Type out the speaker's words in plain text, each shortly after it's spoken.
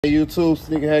Hey YouTube,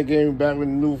 Sneakerhead Gaming back with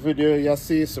a new video. Y'all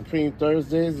see it, Supreme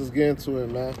Thursdays. Let's get into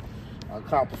it, man. I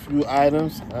cop a few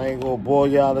items. I ain't gonna bore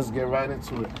y'all. Let's get right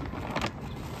into it.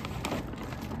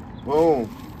 Boom.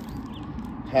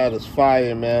 Hat is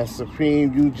fire, man.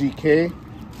 Supreme UGK.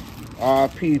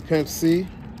 RP Pimp C.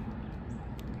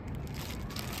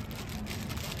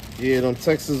 Yeah, them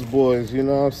Texas boys, you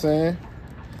know what I'm saying?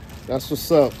 That's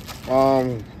what's up.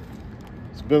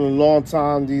 It's been a long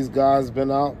time these guys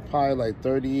been out, probably like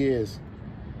 30 years.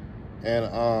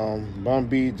 And Bun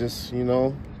B just, you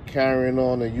know, carrying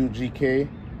on the UGK.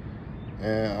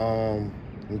 And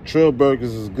the Trill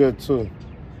Burgers is good too.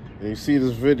 And you see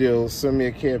this video, send me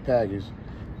a care package.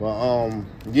 But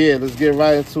yeah, let's get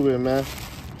right into it, man.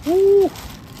 Woo!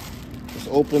 Let's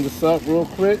open this up real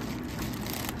quick.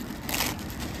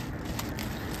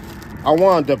 I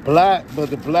wanted the black, but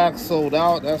the black sold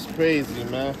out. That's crazy,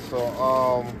 man.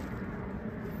 So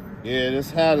yeah,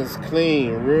 this hat is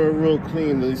clean, real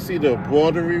clean. You see the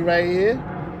embroidery right here?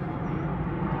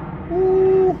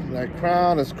 Woo! That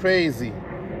crown is crazy.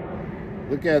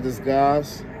 Look at this,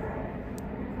 guys.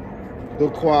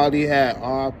 Good quality hat.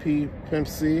 RP Pimp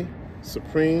C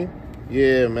Supreme.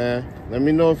 Yeah, man. Let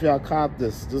me know if y'all cop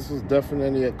this. This was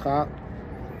definitely a cop.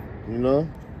 You know,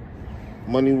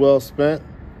 money well spent.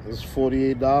 It's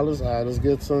 $48. All right, let's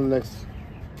get to the next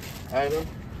item.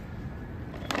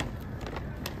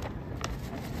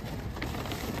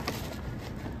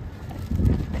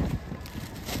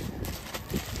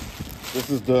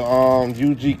 This is the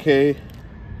UGK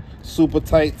super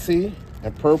tight tee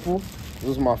in purple. This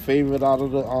is my favorite out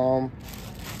of the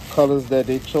colors that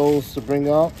they chose to bring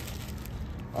out.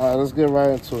 All right, let's get right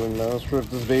into it, man. Let's rip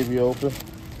this baby open.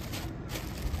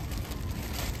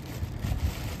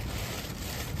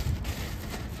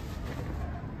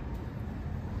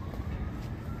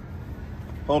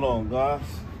 Hold on, guys.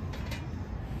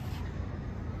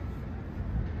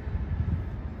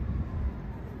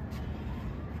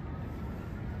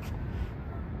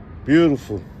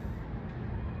 Beautiful.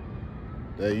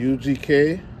 That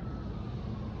UGK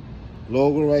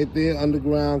logo right there,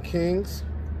 Underground Kings.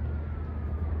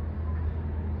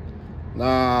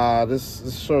 Nah,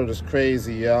 this shirt is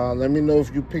crazy, y'all. Let me know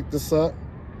if you picked this up.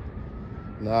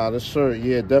 Nah, this shirt,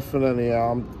 yeah, definitely.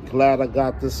 I'm glad I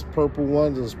got this purple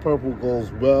one. This purple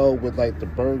goes well with like the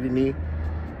burgundy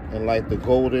and like the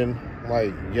golden,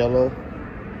 like yellow,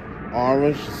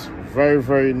 orange. It's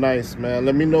very nice, man.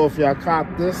 Let me know if y'all cop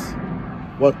this.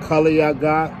 What color y'all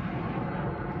got?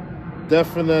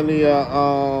 Definitely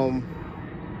a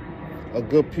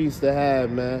good piece to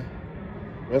have, man.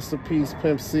 Rest in peace,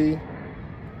 Pimp C.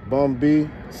 Bun B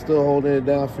still holding it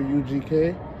down for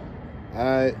UGK. All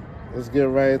right. Let's get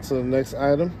right into the next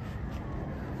item.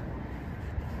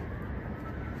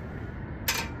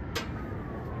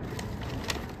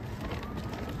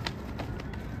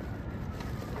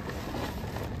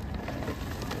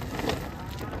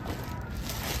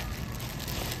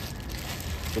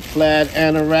 The Plaid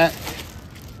Anorak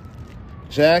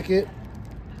jacket.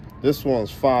 This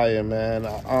one's fire, man.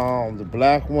 The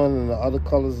black one and the other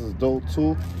colors is dope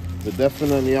too. But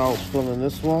definitely I was feeling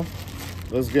this one.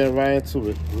 Let's get right into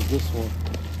it with this one.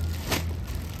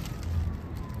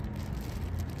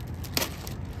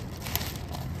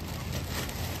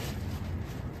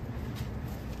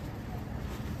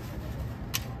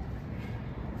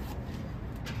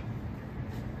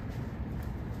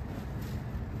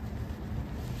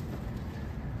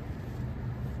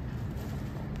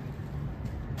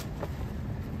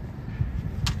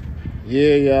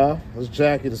 Yeah, y'all. This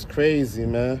jacket is crazy,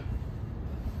 man.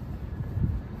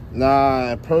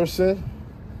 Nah, in person,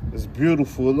 it's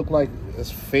beautiful. It looks like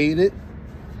it's faded.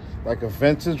 Like a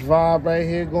vintage vibe right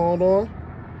here going on.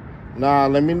 Nah,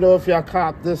 let me know if y'all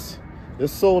cop this.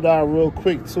 It's sold out real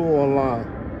quick too online.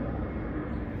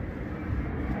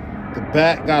 The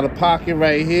back got a pocket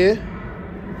right here.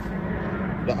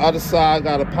 The other side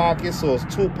got a pocket, so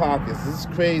it's two pockets. This is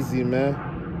crazy, man.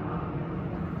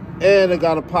 And it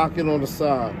got a pocket on the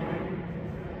side.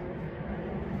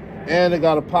 And it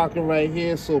got a pocket right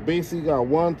here. So basically got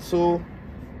 1, 2,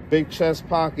 big chest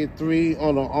pocket, 3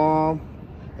 on the arm,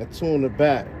 and 2 in the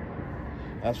back.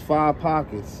 That's 5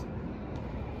 pockets.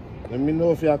 Let me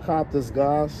know if y'all cop this,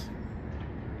 guys.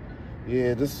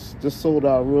 Yeah, this sold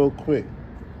out real quick.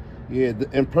 Yeah,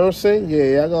 in person,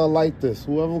 yeah, y'all gonna like this.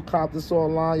 Whoever cop this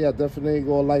online, y'all definitely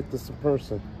gonna like this in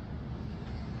person.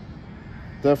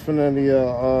 Definitely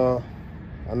a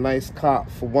nice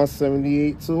cop for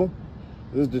 $178 too.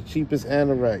 This is the cheapest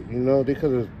Anorak. You know, they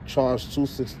could have charged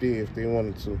 $260 if they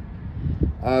wanted to.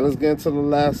 All right, let's get into the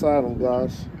last item,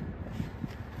 guys.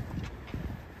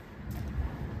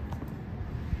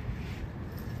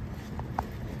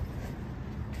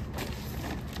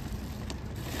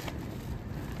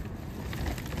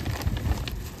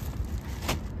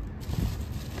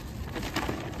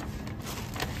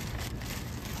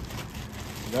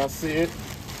 Y'all see it?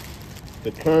 The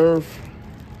curve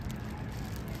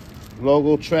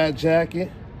logo track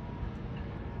jacket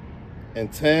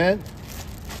and tan.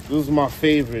 This is my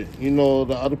favorite. You know,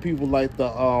 the other people like the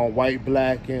white,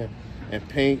 black, and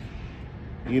pink.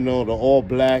 You know, the all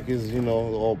black is, you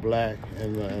know, all black,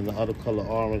 and the other color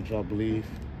orange, I believe.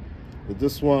 But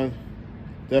this one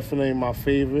definitely my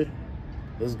favorite.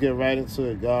 Let's get right into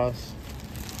it, guys.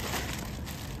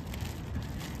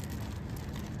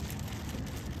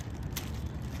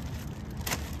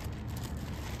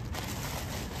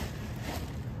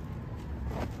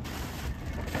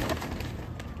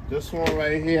 This one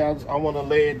right here, I want to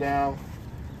lay it down.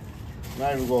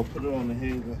 Not even gonna put it on the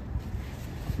hanger.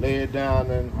 Lay it down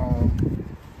and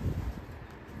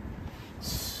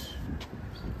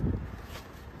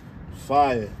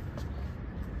fire.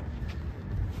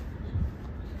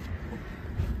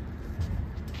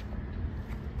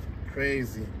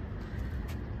 Crazy.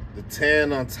 The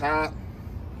tan on top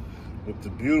with the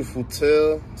beautiful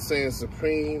tail saying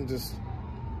Supreme, just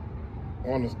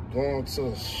on the going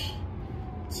to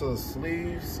the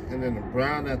sleeves, and then the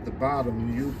brown at the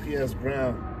bottom, the UPS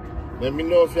brown. Let me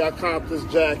know if y'all cop this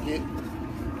jacket.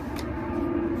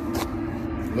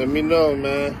 Let me know,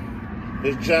 man.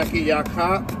 This jacket y'all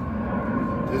cop.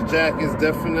 This jacket is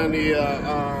definitely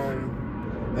a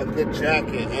good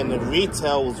jacket, and the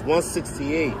retail was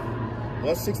 $168.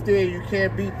 $168, you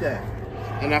can't beat that.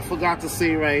 And I forgot to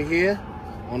say right here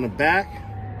on the back,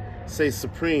 say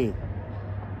Supreme.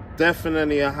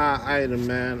 Definitely a hot item,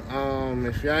 man.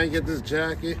 If y'all ain't get this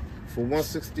jacket for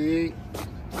 $168,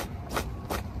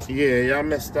 yeah, y'all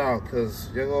missed out, because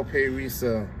you're gonna pay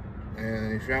resale.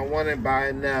 And if y'all want it, buy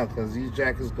it now, because these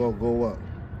jackets gonna go up.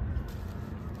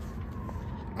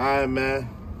 All right, man.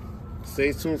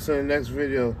 Stay tuned to the next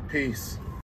video. Peace.